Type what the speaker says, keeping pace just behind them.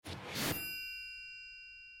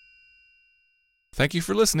Thank you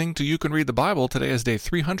for listening to You Can Read the Bible. Today is day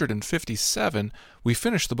 357. We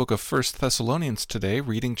finished the book of 1 Thessalonians today,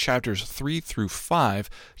 reading chapters 3 through 5.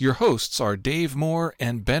 Your hosts are Dave Moore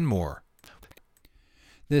and Ben Moore.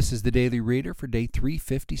 This is the Daily Reader for day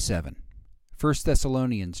 357. 1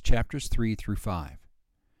 Thessalonians chapters 3 through 5.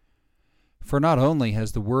 For not only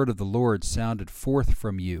has the word of the Lord sounded forth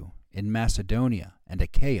from you in Macedonia and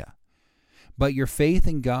Achaia, but your faith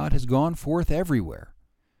in God has gone forth everywhere,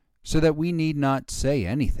 so that we need not say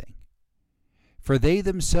anything. For they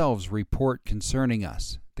themselves report concerning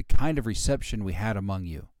us the kind of reception we had among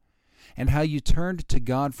you, and how you turned to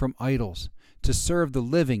God from idols to serve the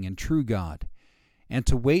living and true God, and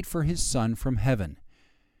to wait for his Son from heaven,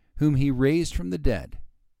 whom he raised from the dead,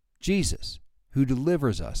 Jesus, who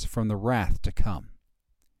delivers us from the wrath to come.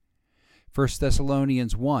 1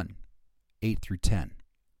 Thessalonians 1, 8 through 10.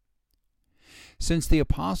 Since the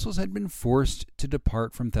apostles had been forced to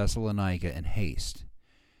depart from Thessalonica in haste,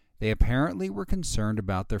 they apparently were concerned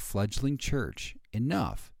about their fledgling church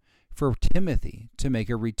enough for Timothy to make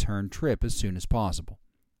a return trip as soon as possible.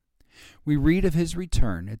 We read of his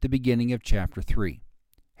return at the beginning of chapter 3,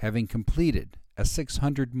 having completed a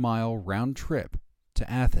 600-mile round trip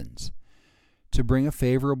to Athens to bring a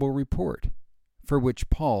favorable report, for which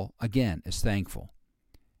Paul again is thankful.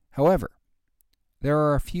 However, there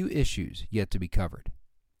are a few issues yet to be covered.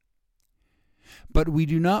 But we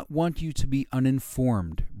do not want you to be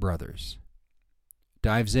uninformed, brothers.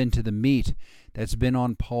 Dives into the meat that's been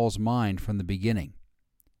on Paul's mind from the beginning,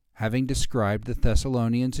 having described the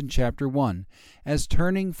Thessalonians in chapter 1 as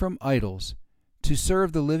turning from idols to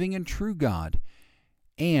serve the living and true God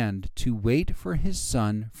and to wait for his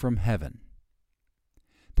Son from heaven.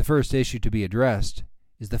 The first issue to be addressed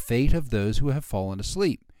is the fate of those who have fallen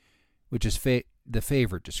asleep, which is the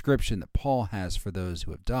favorite description that Paul has for those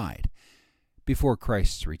who have died before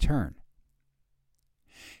Christ's return.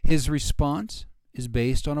 His response is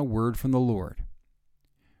based on a word from the Lord,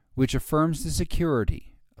 which affirms the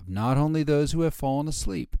security of not only those who have fallen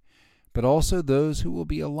asleep, but also those who will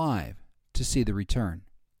be alive to see the return.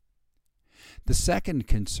 The second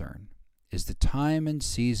concern is the time and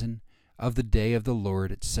season of the day of the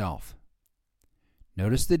Lord itself.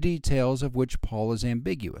 Notice the details of which Paul is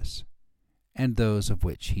ambiguous, and those of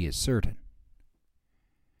which he is certain.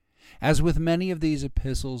 As with many of these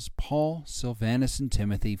epistles, Paul, Silvanus, and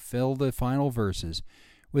Timothy fill the final verses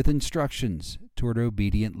with instructions toward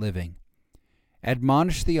obedient living.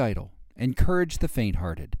 Admonish the idle, encourage the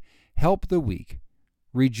faint-hearted, help the weak,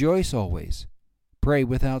 rejoice always, pray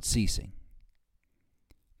without ceasing.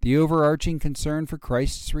 The overarching concern for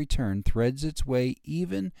Christ's return threads its way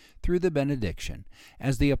even through the benediction,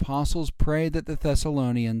 as the apostles pray that the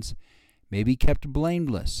Thessalonians may be kept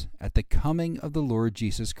blameless at the coming of the Lord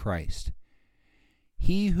Jesus Christ.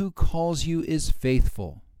 He who calls you is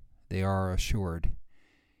faithful, they are assured.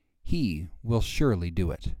 He will surely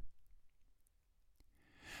do it.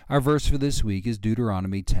 Our verse for this week is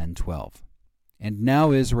Deuteronomy 10:12. And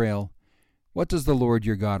now, Israel, what does the Lord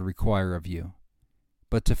your God require of you?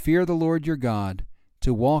 But to fear the Lord your God,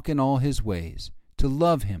 to walk in all his ways, to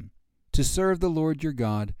love him, to serve the Lord your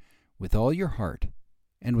God with all your heart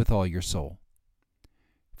and with all your soul.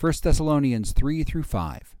 1 Thessalonians 3 through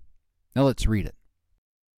 5. Now let's read it.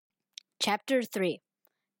 Chapter 3.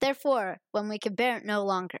 Therefore, when we could bear it no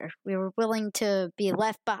longer, we were willing to be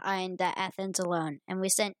left behind at Athens alone, and we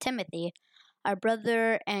sent Timothy, our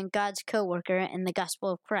brother and God's co-worker in the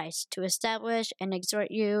gospel of Christ, to establish and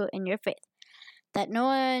exhort you in your faith, that no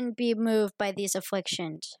one be moved by these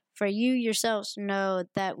afflictions, for you yourselves know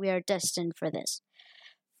that we are destined for this.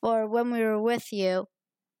 For when we were with you,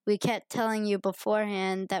 we kept telling you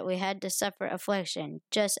beforehand that we had to suffer affliction,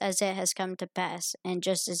 just as it has come to pass, and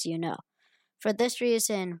just as you know. For this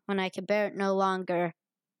reason, when I could bear it no longer,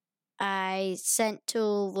 I sent to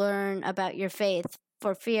learn about your faith,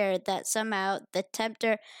 for fear that somehow the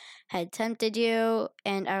tempter had tempted you,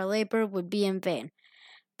 and our labor would be in vain.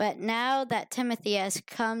 But now that Timothy has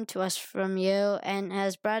come to us from you, and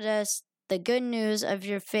has brought us the good news of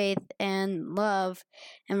your faith and love,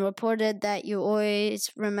 and reported that you always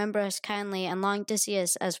remember us kindly and long to see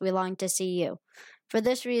us as we long to see you. For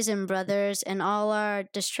this reason, brothers, in all our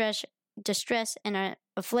distress and our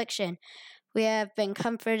affliction, we have been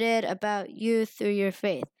comforted about you through your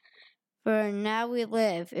faith. For now we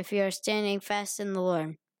live, if you are standing fast in the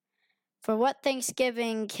Lord. For what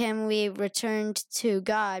thanksgiving can we return to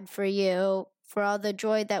God for you, for all the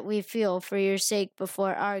joy that we feel for your sake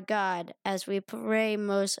before our God, as we pray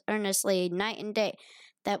most earnestly night and day,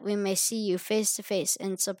 that we may see you face to face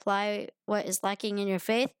and supply what is lacking in your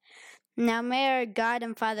faith Now may our God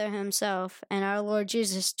and Father himself and our Lord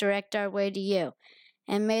Jesus direct our way to you.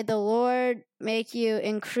 And may the Lord make you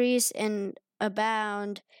increase and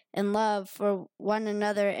abound in love for one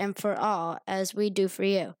another and for all, as we do for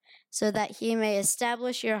you, so that he may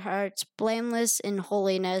establish your hearts blameless in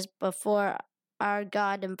holiness before our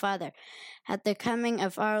God and Father, at the coming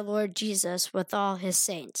of our Lord Jesus with all his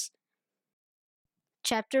saints.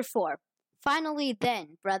 Chapter 4. Finally,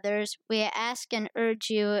 then, brothers, we ask and urge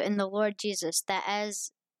you in the Lord Jesus that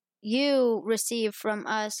as you receive from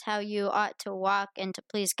us how you ought to walk and to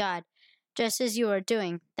please God, just as you are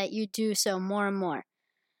doing, that you do so more and more.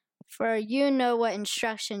 For you know what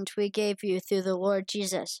instructions we gave you through the Lord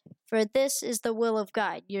Jesus. For this is the will of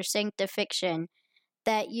God, your sanctification,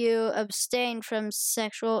 that you abstain from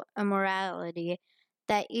sexual immorality,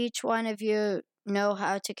 that each one of you know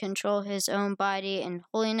how to control his own body in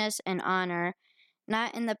holiness and honor,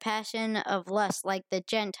 not in the passion of lust like the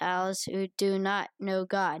Gentiles who do not know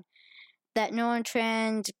God, that no one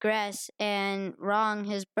transgress and wrong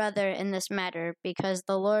his brother in this matter, because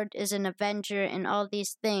the Lord is an avenger in all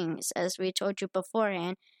these things, as we told you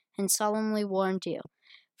beforehand and solemnly warned you.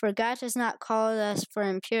 For God has not called us for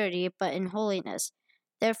impurity, but in holiness.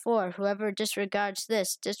 Therefore, whoever disregards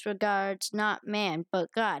this disregards not man,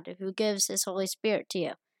 but God, who gives his Holy Spirit to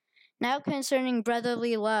you. Now concerning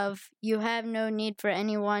brotherly love, you have no need for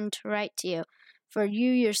anyone to write to you, for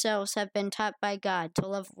you yourselves have been taught by God to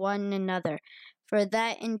love one another. For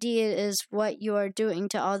that indeed is what you are doing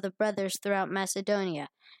to all the brothers throughout Macedonia.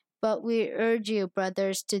 But we urge you,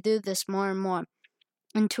 brothers, to do this more and more,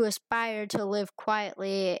 and to aspire to live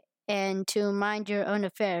quietly, and to mind your own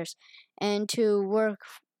affairs, and to work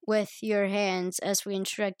with your hands as we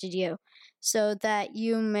instructed you, so that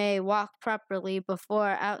you may walk properly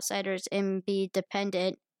before outsiders and be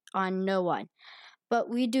dependent on no one. But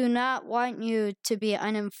we do not want you to be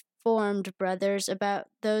uninformed, brothers, about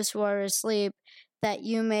those who are asleep, that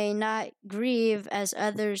you may not grieve as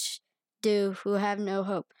others do who have no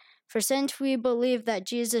hope. For since we believe that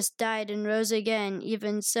Jesus died and rose again,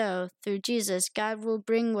 even so, through Jesus, God will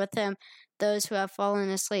bring with him those who have fallen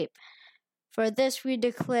asleep. For this we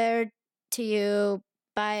declare to you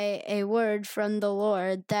by a word from the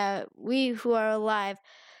Lord, that we who are alive,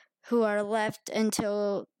 who are left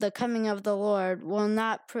until the coming of the Lord, will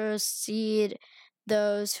not precede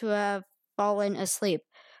those who have fallen asleep.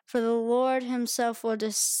 For the Lord himself will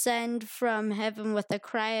descend from heaven with a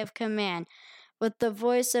cry of command, with the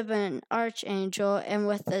voice of an archangel, and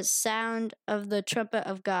with the sound of the trumpet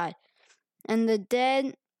of God. And the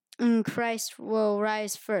dead in Christ will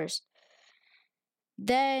rise first.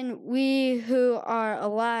 Then we who are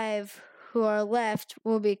alive, who are left,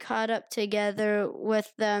 will be caught up together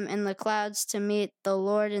with them in the clouds to meet the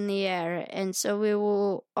Lord in the air, and so we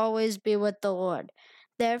will always be with the Lord.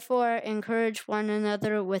 Therefore, encourage one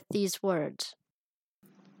another with these words.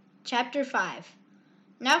 Chapter 5.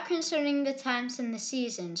 Now concerning the times and the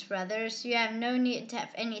seasons, brothers, you have no need to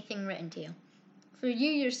have anything written to you. For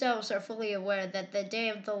you yourselves are fully aware that the day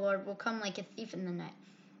of the Lord will come like a thief in the night.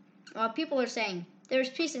 While people are saying, there is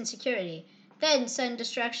peace and security, then sudden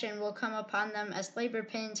destruction will come upon them as labor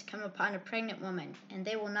pains come upon a pregnant woman, and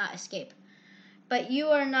they will not escape. But you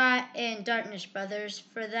are not in darkness, brothers,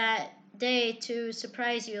 for that day to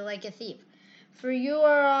surprise you like a thief. For you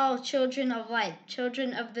are all children of light,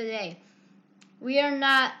 children of the day. We are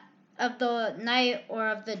not of the night or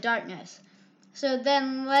of the darkness. So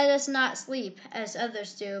then let us not sleep as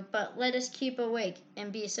others do, but let us keep awake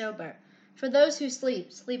and be sober. For those who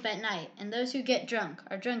sleep, sleep at night, and those who get drunk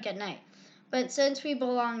are drunk at night. But since we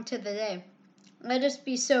belong to the day, let us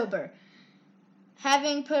be sober,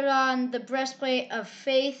 having put on the breastplate of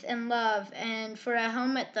faith and love, and for a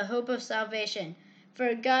helmet the hope of salvation.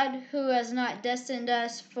 For God, who has not destined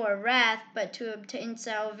us for wrath, but to obtain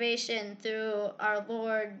salvation through our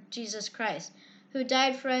Lord Jesus Christ, who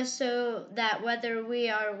died for us so that whether we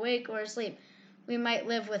are awake or asleep, we might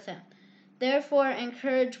live with him. Therefore,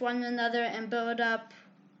 encourage one another and build up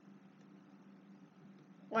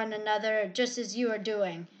one another, just as you are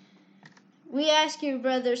doing. We ask you,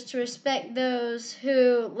 brothers, to respect those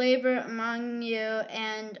who labor among you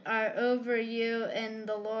and are over you in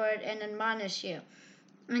the Lord and admonish you,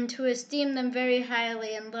 and to esteem them very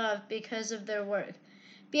highly in love because of their work.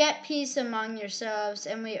 Be at peace among yourselves,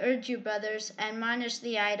 and we urge you, brothers, admonish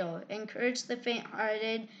the idle, encourage the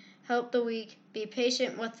faint-hearted, help the weak, be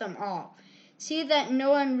patient with them all. See that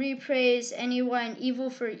no one repays anyone evil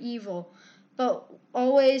for evil, but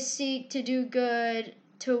always seek to do good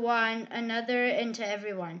to one another and to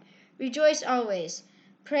everyone. Rejoice always.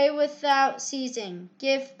 Pray without ceasing.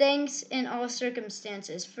 Give thanks in all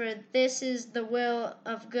circumstances, for this is the will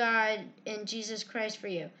of God in Jesus Christ for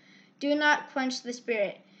you. Do not quench the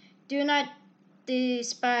Spirit. Do not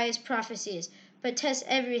despise prophecies, but test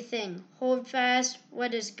everything. Hold fast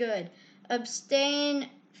what is good. Abstain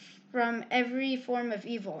from every form of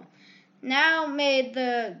evil. Now may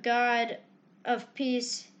the God of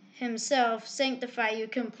peace himself sanctify you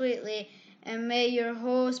completely, and may your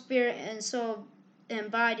whole spirit and soul and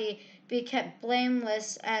body be kept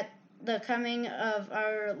blameless at the coming of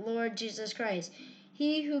our Lord Jesus Christ.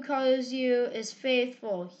 He who calls you is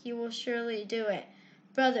faithful. He will surely do it.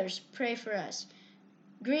 Brothers, pray for us.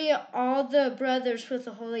 Greet all the brothers with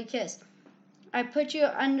a holy kiss. I put you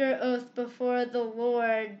under oath before the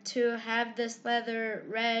Lord to have this letter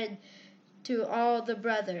read to all the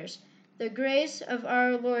brothers. The grace of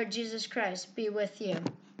our Lord Jesus Christ be with you.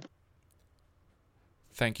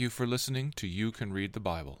 Thank you for listening to You Can Read the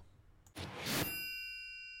Bible.